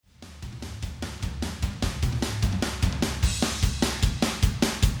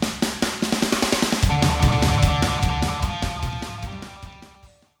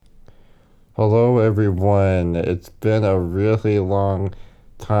Hello, everyone. It's been a really long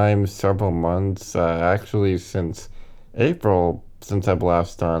time, several months, actually, since April, since I've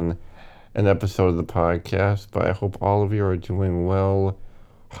last done an episode of the podcast. But I hope all of you are doing well.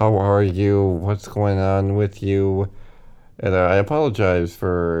 How are you? What's going on with you? And I apologize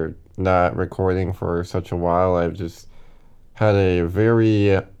for not recording for such a while. I've just had a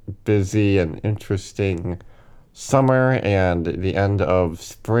very busy and interesting summer and the end of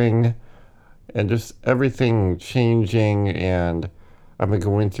spring and just everything changing. And I've been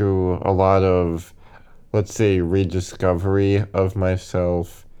going through a lot of, let's say, rediscovery of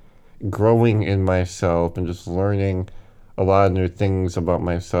myself, growing in myself, and just learning a lot of new things about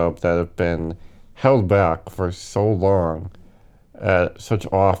myself that have been held back for so long at such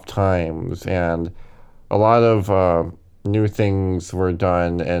off times. And a lot of new things were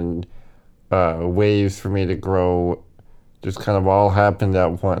done, and ways for me to grow just kind of all happened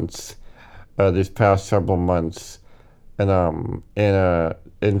at once these past several months, and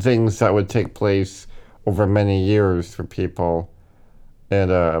things that would take place over many years for people,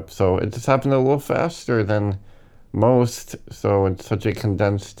 and so it just happened a little faster than most. So in such a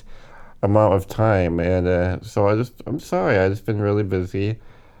condensed amount of time, and so I'm sorry, I just been really busy,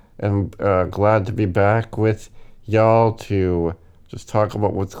 and glad to be back with y'all to just talk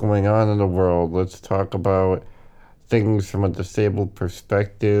about what's going on in the world. Let's talk about things from a disabled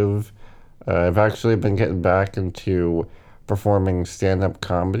perspective. I've actually been getting back into performing stand up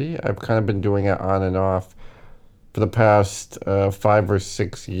comedy. I've kind of been doing it on and off for the past 5 or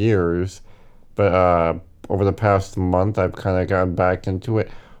 6 years, but over the past month, I've kind of gotten back into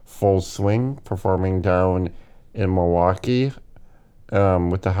it full swing, performing down in Milwaukee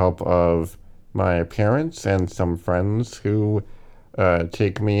with the help of my parents and some friends who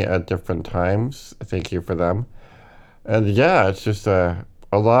take me at different times. Thank you for them. And yeah, it's just a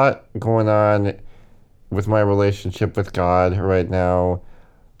lot going on with my relationship with God right now.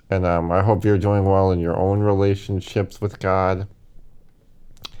 And I hope you're doing well in your own relationships with God.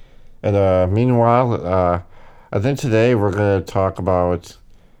 And meanwhile, I think today we're going to talk about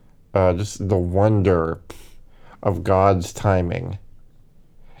just the wonder of God's timing.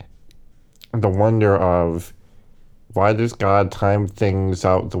 The wonder of why does God time things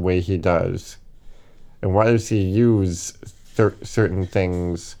out the way he does? And why does he use certain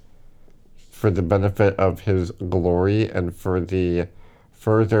things for the benefit of his glory and for the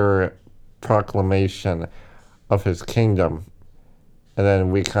further proclamation of his kingdom? And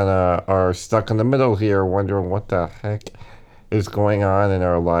then we kind of are stuck in the middle here, wondering what the heck is going on in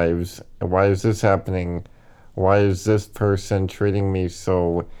our lives. And why is this happening? Why is this person treating me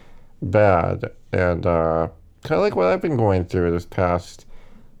so bad? And kind of like what I've been going through this past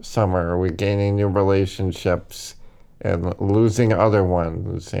summer. We're gaining new relationships and losing other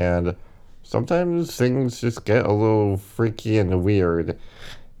ones. And sometimes things just get a little freaky and weird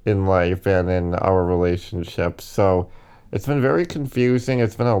in life and in our relationships. So it's been very confusing.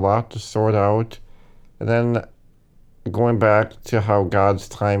 It's been a lot to sort out. And then going back to how God's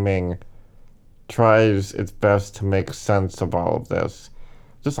timing tries its best to make sense of all of this.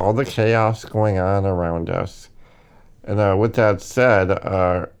 Just all the chaos going on around us. And with that said,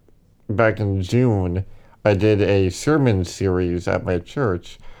 back in June, I did a sermon series at my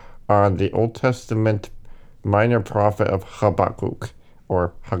church on the Old Testament minor prophet of Habakkuk,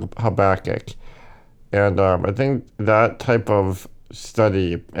 or Habakkuk. And I think that type of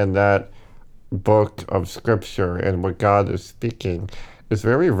study and that book of scripture and what God is speaking is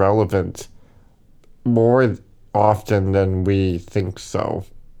very relevant more often than we think so,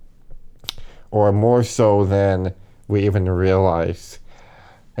 or more so than we even realize.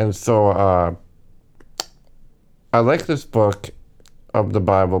 And so I like this book of the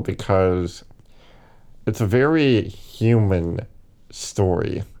Bible because it's a very human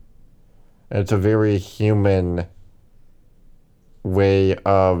story. It's a very human way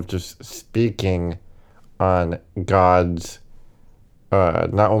of just speaking on God's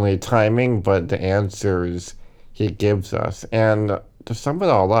not only timing, but the answers he gives us. And to sum it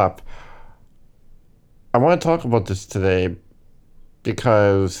all up, I want to talk about this today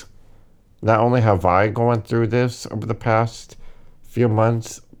because not only have I gone through this over the past few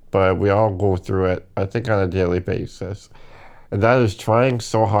months, but we all go through it, I think, on a daily basis. And that is trying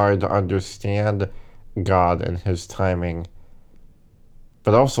so hard to understand God and his timing,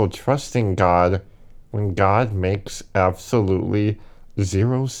 but also trusting God when God makes absolutely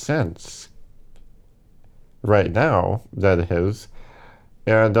zero sense. Right now, that is.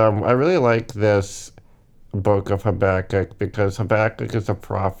 And I really like this book of Habakkuk because Habakkuk is a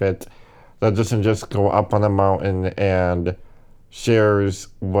prophet that doesn't just go up on a mountain and shares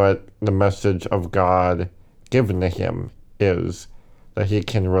what the message of God given to him is, that he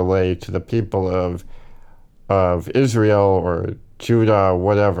can relay to the people of Israel or Judah,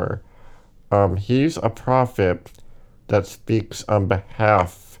 whatever. He's a prophet that speaks on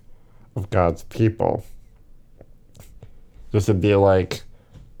behalf of God's people. This would be like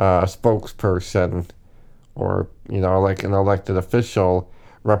a spokesperson, or, like an elected official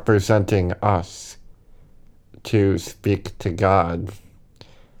representing us to speak to God.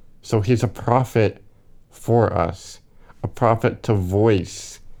 So he's a prophet for us, a prophet to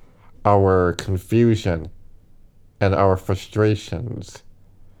voice our confusion and our frustrations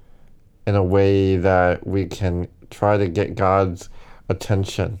in a way that we can try to get God's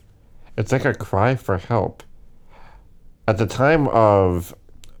attention. It's like a cry for help. At the time of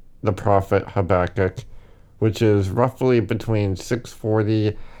the prophet Habakkuk, which is roughly between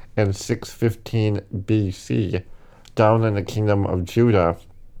 640 and 615 BC, down in the kingdom of Judah,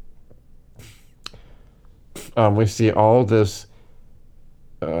 we see all this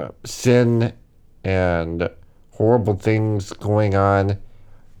sin and horrible things going on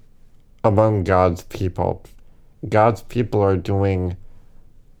among God's people. God's people are doing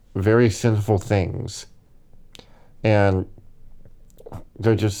very sinful things, and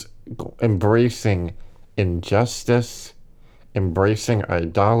they're just embracing injustice, embracing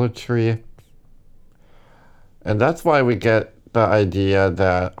idolatry. And that's why we get the idea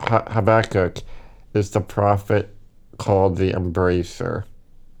that Habakkuk is the prophet called the embracer.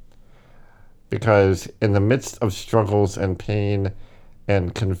 Because in the midst of struggles and pain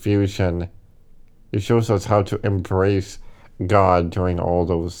and confusion, he shows us how to embrace God during all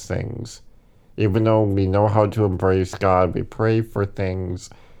those things. Even though we know how to embrace God, we pray for things,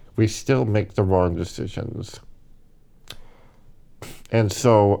 we still make the wrong decisions. And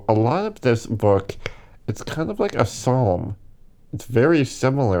so a lot of this book, it's kind of like a psalm. It's very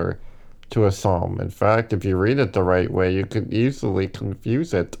similar to a psalm. In fact, if you read it the right way, you could easily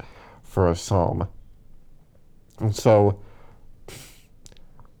confuse it for a psalm. And so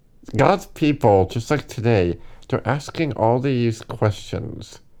God's people, just like today, they're asking all these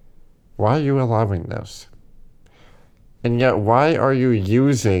questions. Why are you allowing this? And yet, why are you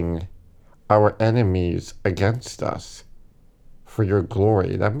using our enemies against us for your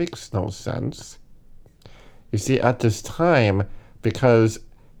glory? That makes no sense. You see, at this time, because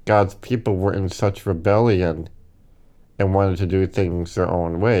God's people were in such rebellion and wanted to do things their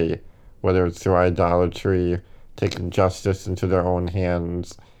own way, whether it's through idolatry, taking justice into their own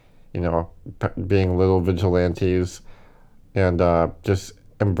hands, being little vigilantes, and just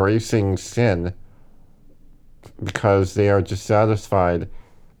embracing sin because they are dissatisfied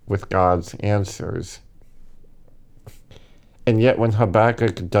with God's answers. And yet when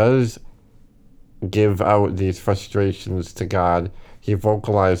Habakkuk does give out these frustrations to God, he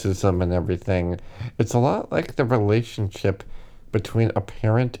vocalizes them and everything. It's a lot like the relationship between a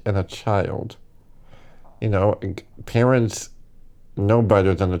parent and a child. Parents know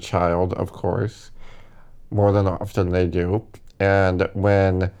better than a child, of course, more than often they do. And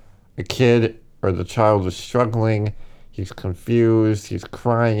when a kid or the child is struggling, he's confused, he's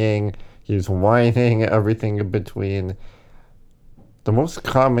crying, he's whining, everything in between. The most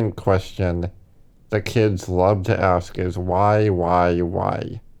common question that kids love to ask is why?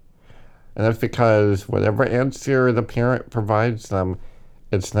 And that's because whatever answer the parent provides them,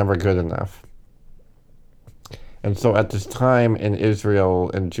 it's never good enough. And so at this time in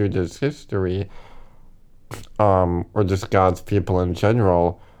Israel and Judah's history, or just God's people in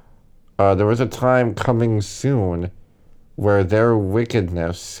general, there was a time coming soon where their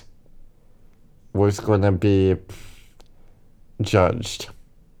wickedness was going to be judged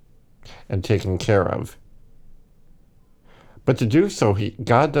and taken care of. But to do so,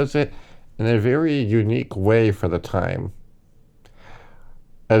 God does it in a very unique way for the time,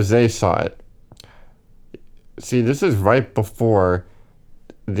 as they saw it. See, this is right before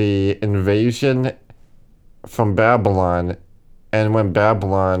the invasion from Babylon, and when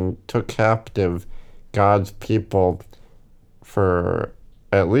Babylon took captive God's people for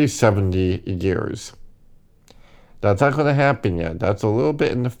at least 70 years. That's not going to happen yet. That's a little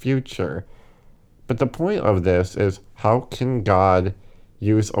bit in the future. But the point of this is, how can God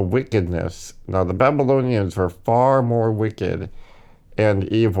use a wickedness? Now, the Babylonians were far more wicked and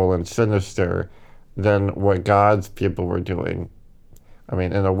evil and sinister than what God's people were doing. I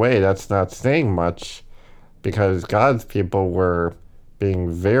mean, in a way, that's not saying much, because God's people were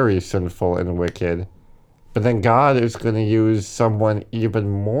being very sinful and wicked. But then God is going to use someone even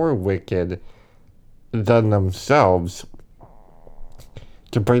more wicked than themselves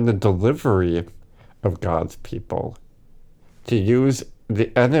to bring the delivery of God's people. to use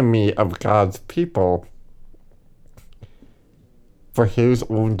the enemy of God's people for his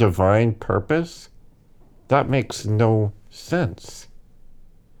own divine purpose, that makes no sense.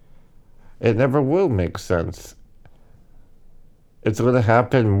 It never will make sense. It's going to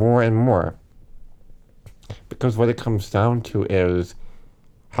happen more and more. Because what it comes down to is,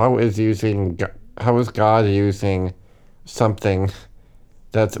 how is God using something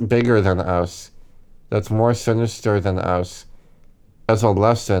that's bigger than us, that's more sinister than us, as a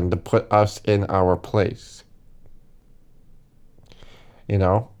lesson to put us in our place? You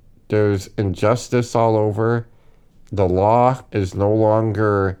know, there's injustice all over. The law is no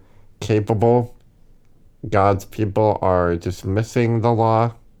longer capable. God's people are dismissing the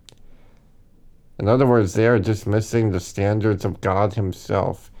law. In other words, they are dismissing the standards of God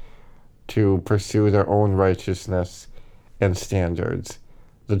himself to pursue their own righteousness and standards.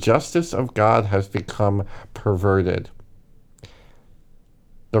 The justice of God has become perverted.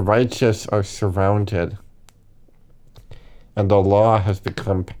 The righteous are surrounded, and the law has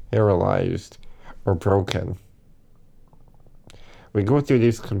become paralyzed or broken. We go through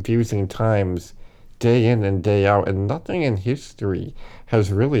these confusing times day in and day out, and nothing in history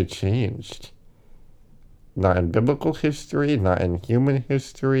has really changed. Not in biblical history, not in human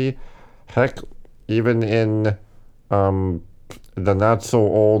history, heck, even in the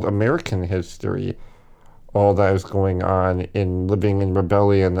not-so-old American history, all that is going on in living in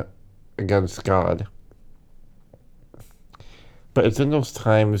rebellion against God. But it's in those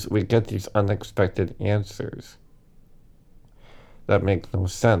times we get these unexpected answers that make no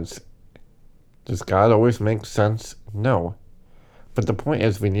sense. Does God always make sense? No. But the point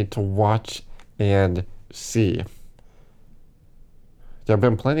is, we need to watch and see. There have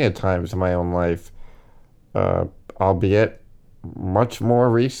been plenty of times in my own life, albeit much more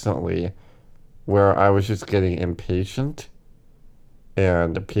recently, where I was just getting impatient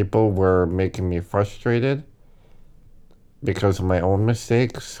and people were making me frustrated because of my own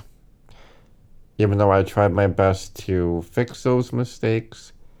mistakes, even though I tried my best to fix those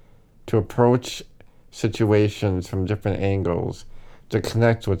mistakes, to approach situations from different angles, to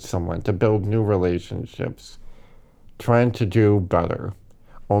connect with someone, to build new relationships, trying to do better,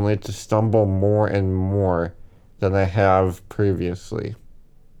 only to stumble more and more than I have previously.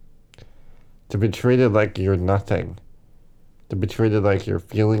 To be treated like you're nothing, to be treated like your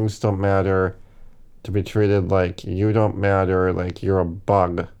feelings don't matter, to be treated like you don't matter, like you're a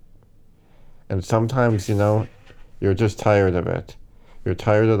bug. And sometimes, you're just tired of it. You're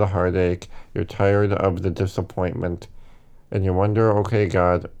tired of the heartache, you're tired of the disappointment, and you wonder, okay,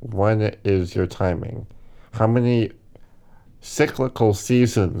 God, when is your timing? How many cyclical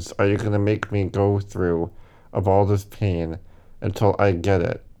seasons are you going to make me go through of all this pain until I get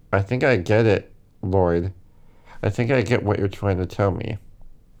it? I think I get it, Lord. I think I get what you're trying to tell me.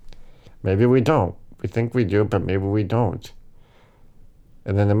 Maybe we don't. We think we do, but maybe we don't.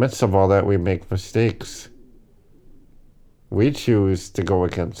 And in the midst of all that, we make mistakes. We choose to go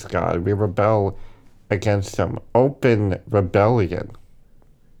against God. We rebel against him. Open rebellion.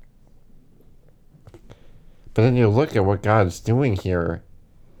 But then you look at what God's doing here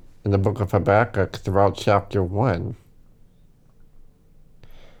in the book of Habakkuk throughout chapter 1.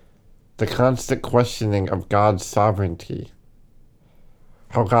 The constant questioning of God's sovereignty.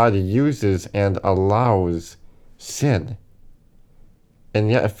 How God uses and allows sin. And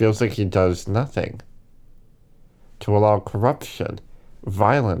yet it feels like he does nothing. To allow corruption,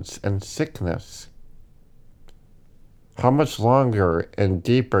 violence, and sickness. How much longer and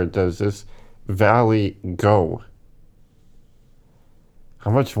deeper does this valley go?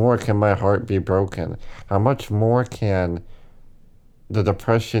 How much more can my heart be broken? How much more can the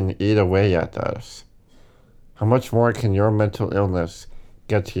depression eat away at us? How much more can your mental illness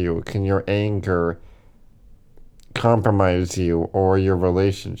get to you? Can your anger compromise you, or your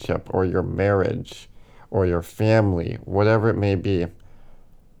relationship, or your marriage, or your family, whatever it may be?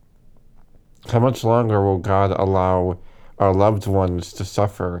 How much longer will God allow our loved ones to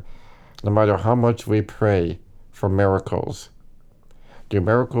suffer, no matter how much we pray for miracles? Do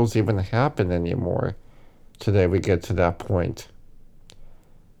miracles even happen anymore? Today we get to that point.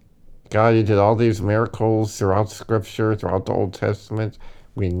 God, you did all these miracles throughout Scripture, throughout the Old Testament.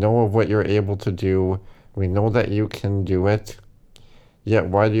 We know of what you're able to do. We know that you can do it. Yet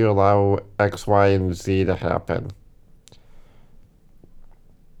why do you allow X, Y, and Z to happen?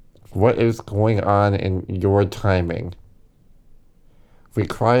 What is going on in your timing? We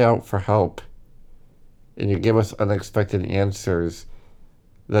cry out for help, and you give us unexpected answers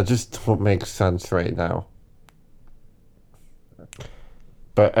that just don't make sense right now.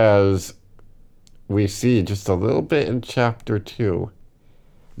 But as we see just a little bit in chapter 2,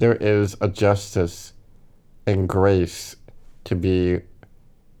 there is a justice and grace to be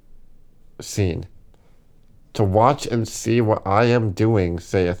seen. To watch and see what I am doing,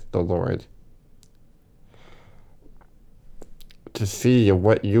 saith the Lord. To see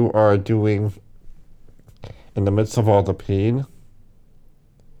what you are doing in the midst of all the pain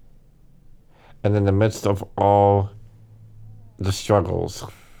and in the midst of all the struggles.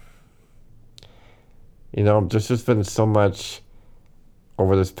 You know, there's just been so much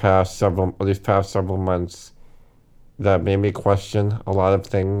over these past several months that made me question a lot of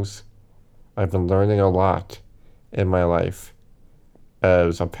things. I've been learning a lot in my life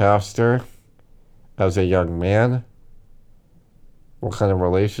as a pastor, as a young man, what kind of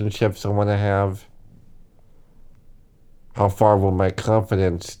relationships I want to have, how far will my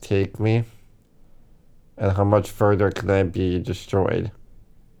confidence take me, and how much further can I be destroyed.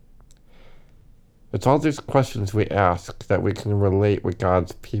 It's all these questions we ask that we can relate with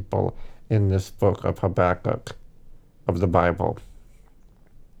God's people in this book of Habakkuk of the Bible.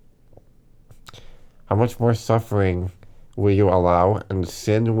 How much more suffering will you allow, and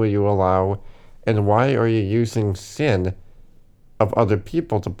sin will you allow, and why are you using sin of other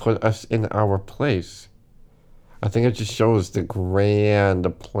people to put us in our place? I think it just shows the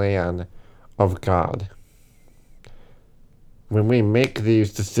grand plan of God. When we make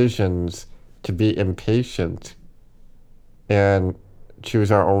these decisions to be impatient and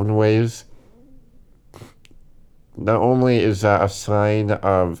choose our own ways, not only is that a sign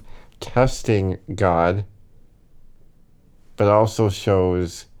of testing God, but also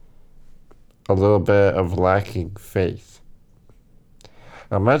shows a little bit of lacking faith.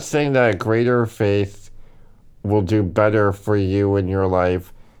 I'm not saying that a greater faith will do better for you in your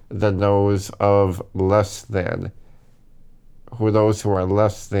life than those of less than, those who are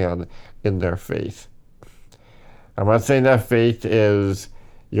less than in their faith. I'm not saying that faith is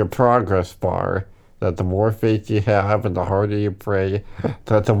your progress bar, that the more faith you have and the harder you pray,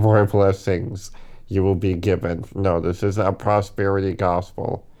 that the more blessings you will be given. No, this isn't a prosperity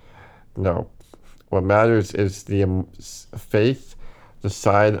gospel. No. What matters is the faith the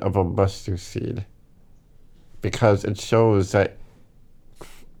size of a mustard seed, because it shows that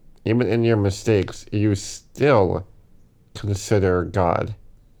even in your mistakes, you still consider God.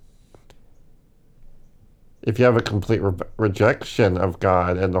 If you have a complete rejection of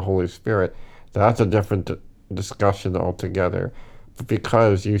God and the Holy Spirit, that's a different discussion altogether. But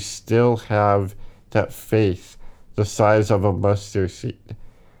because you still have that faith the size of a mustard seed,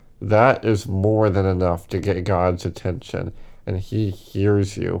 that is more than enough to get God's attention, and He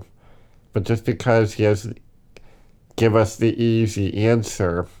hears you. But just because He has give us the easy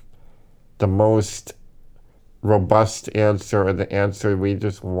answer, the most robust answer, or the answer we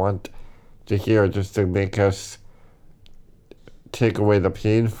just want to hear, just to make us take away the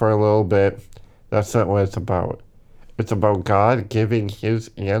pain for a little bit, that's not what it's about. It's about God giving His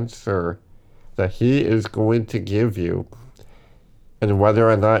answer that He is going to give you, and whether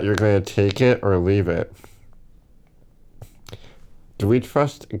or not you're going to take it or leave it. Do we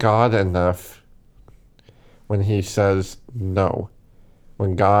trust God enough when He says no?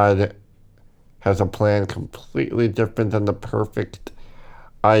 When God has a plan completely different than the perfect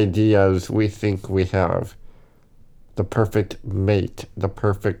ideas we think we have. The perfect mate, the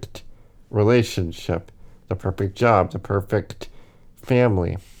perfect relationship, the perfect job, the perfect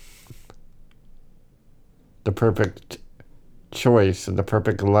family, the perfect choice, and the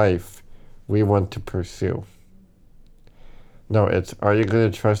perfect life we want to pursue. No, it's, are you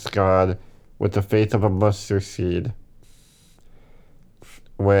going to trust God with the faith of a mustard seed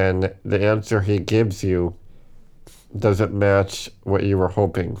when the answer He gives you doesn't match what you were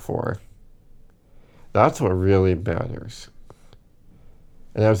hoping for? That's what really matters.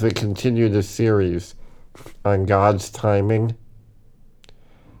 And as we continue this series on God's timing,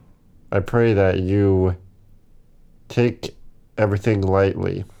 I pray that you take everything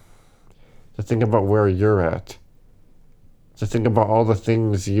lightly, to think about where you're at, to think about all the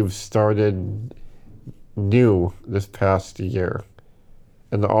things you've started new this past year,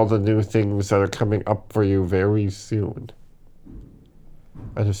 and all the new things that are coming up for you very soon.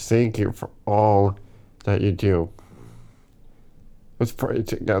 I just thank you for all that you do. Let's pray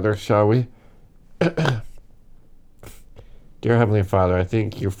together, shall we? Dear Heavenly Father, I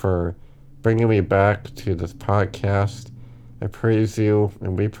thank you for bringing me back to this podcast. I praise you,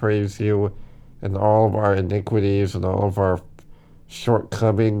 and we praise you in all of our iniquities and all of our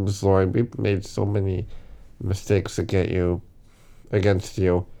shortcomings, Lord. We've made so many mistakes against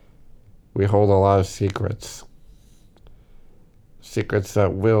you. We hold a lot of secrets. secrets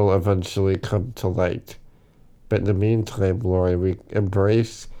that will eventually come to light. But in the meantime, Lord, we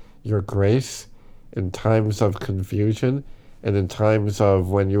embrace your grace in times of confusion and in times of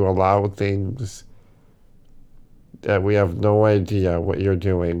when you allow things that we have no idea what you're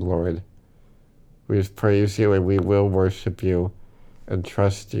doing, Lord. We just praise you and we will worship you and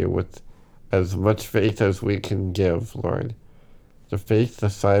trust you with as much faith as we can give, Lord. The faith the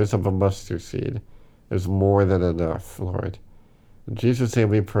size of a mustard seed is more than enough, Lord. In Jesus' name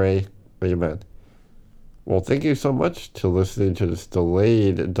we pray, amen. Well, thank you so much to listening to this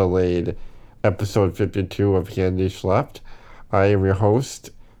delayed episode 52 of Candy Schlepped. I am your host,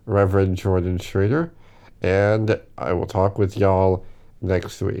 Reverend Jordan Schrader, and I will talk with y'all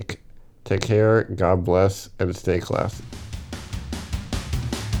next week. Take care, God bless, and stay classy.